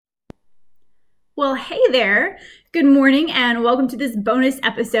Well, hey there. Good morning and welcome to this bonus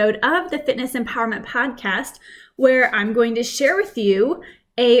episode of the Fitness Empowerment Podcast, where I'm going to share with you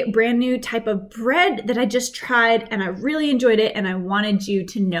a brand new type of bread that I just tried and I really enjoyed it and I wanted you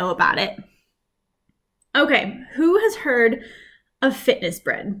to know about it. Okay, who has heard of fitness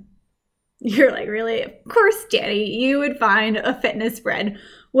bread? You're like, really? Of course, Danny, you would find a fitness bread.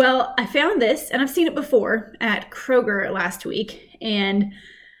 Well, I found this and I've seen it before at Kroger last week, and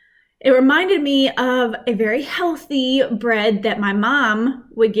it reminded me of a very healthy bread that my mom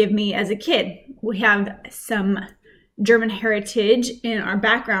would give me as a kid. We have some German heritage in our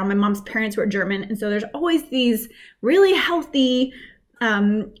background. My mom's parents were German, and so there's always these really healthy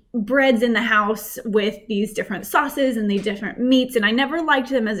breads in the house with these different sauces and these different meats, and I never liked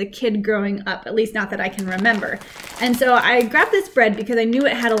them as a kid growing up, at least not that I can remember. And so I grabbed this bread because I knew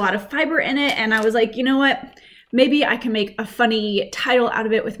it had a lot of fiber in it, and I was like, you know what? Maybe I can make a funny title out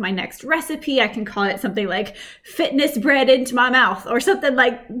of it with my next recipe. I can call it something like fitness bread into my mouth or something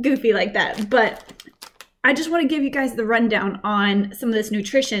like goofy like that. But I just want to give you guys the rundown on some of this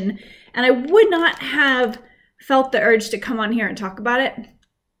nutrition. And I would not have felt the urge to come on here and talk about it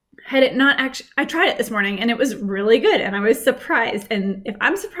had it not actually, I tried it this morning and it was really good and I was surprised. And if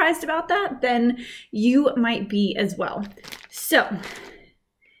I'm surprised about that, then you might be as well. So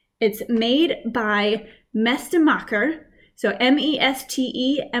it's made by Mestemacher, so Mestemacher.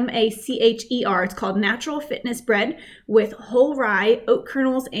 It's called Natural Fitness Bread with whole rye, oat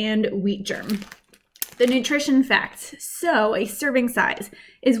kernels, and wheat germ. The nutrition facts. So a serving size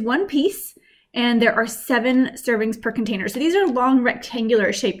is 1 piece, and there are 7 servings per container. So these are long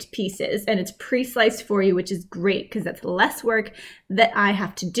rectangular shaped pieces, and it's pre-sliced for you, which is great because that's less work that I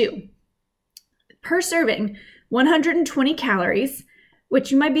have to do. Per serving, 120 calories, which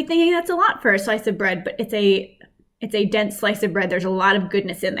you might be thinking that's a lot for a slice of bread, but it's a dense slice of bread. There's a lot of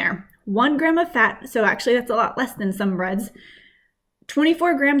goodness in there. 1 gram of fat, so actually that's a lot less than some breads.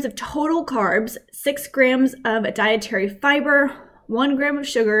 24 grams of total carbs, 6 grams of dietary fiber, 1 gram of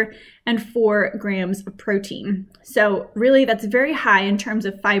sugar, and 4 grams of protein. So really that's very high in terms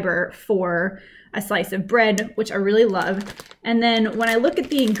of fiber for a slice of bread, which I really love. And then when I look at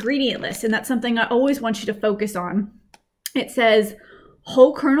the ingredient list, and that's something I always want you to focus on, it says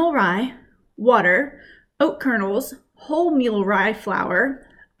whole kernel rye, water, oat kernels, wholemeal rye flour,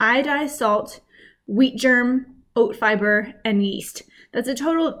 iodized salt, wheat germ, oat fiber, and yeast. That's a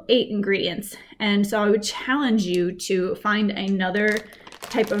total of 8 ingredients. And so I would challenge you to find another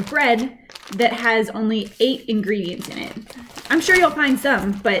type of bread that has only 8 ingredients in it. I'm sure you'll find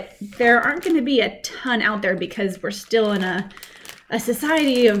some, but there aren't going to be a ton out there because we're still in a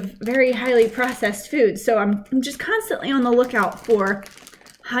society of very highly processed foods. So I'm just constantly on the lookout for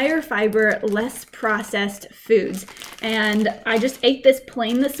higher fiber, less processed foods. And I just ate this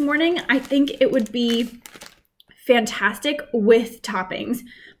plain this morning. I think it would be fantastic with toppings,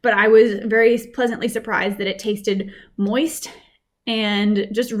 but I was very pleasantly surprised that it tasted moist and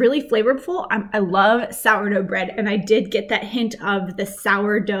just really flavorful. I love sourdough bread, and I did get that hint of the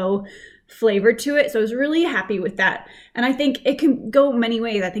sourdough flavor to it. So I was really happy with that. And I think it can go many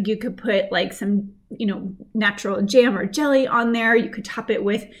ways. I think you could put like some, natural jam or jelly on there. You could top it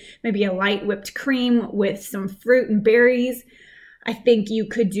with maybe a light whipped cream with some fruit and berries. I think you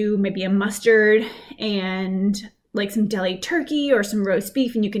could do maybe a mustard and like some deli turkey or some roast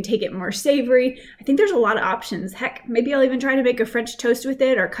beef, and you can take it more savory. I think there's a lot of options. Heck, maybe I'll even try to make a French toast with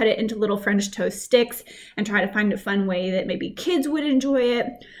it or cut it into little French toast sticks and try to find a fun way that maybe kids would enjoy it.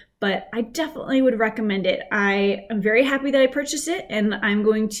 But I definitely would recommend it. I am very happy that I purchased it, and I'm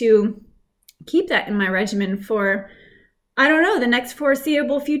going to keep that in my regimen for, the next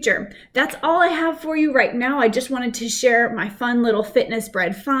foreseeable future. That's all I have for you right now. I just wanted to share my fun little fitness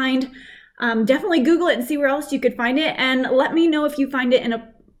bread find. Definitely Google it and see where else you could find it, and let me know if you find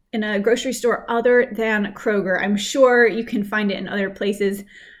it in a grocery store other than Kroger. I'm sure you can find it in other places.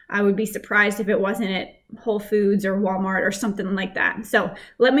 I would be surprised if it wasn't at Whole Foods or Walmart or something like that. So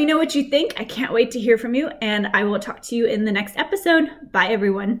let me know what you think. I can't wait to hear from you, and I will talk to you in the next episode. Bye,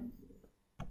 everyone.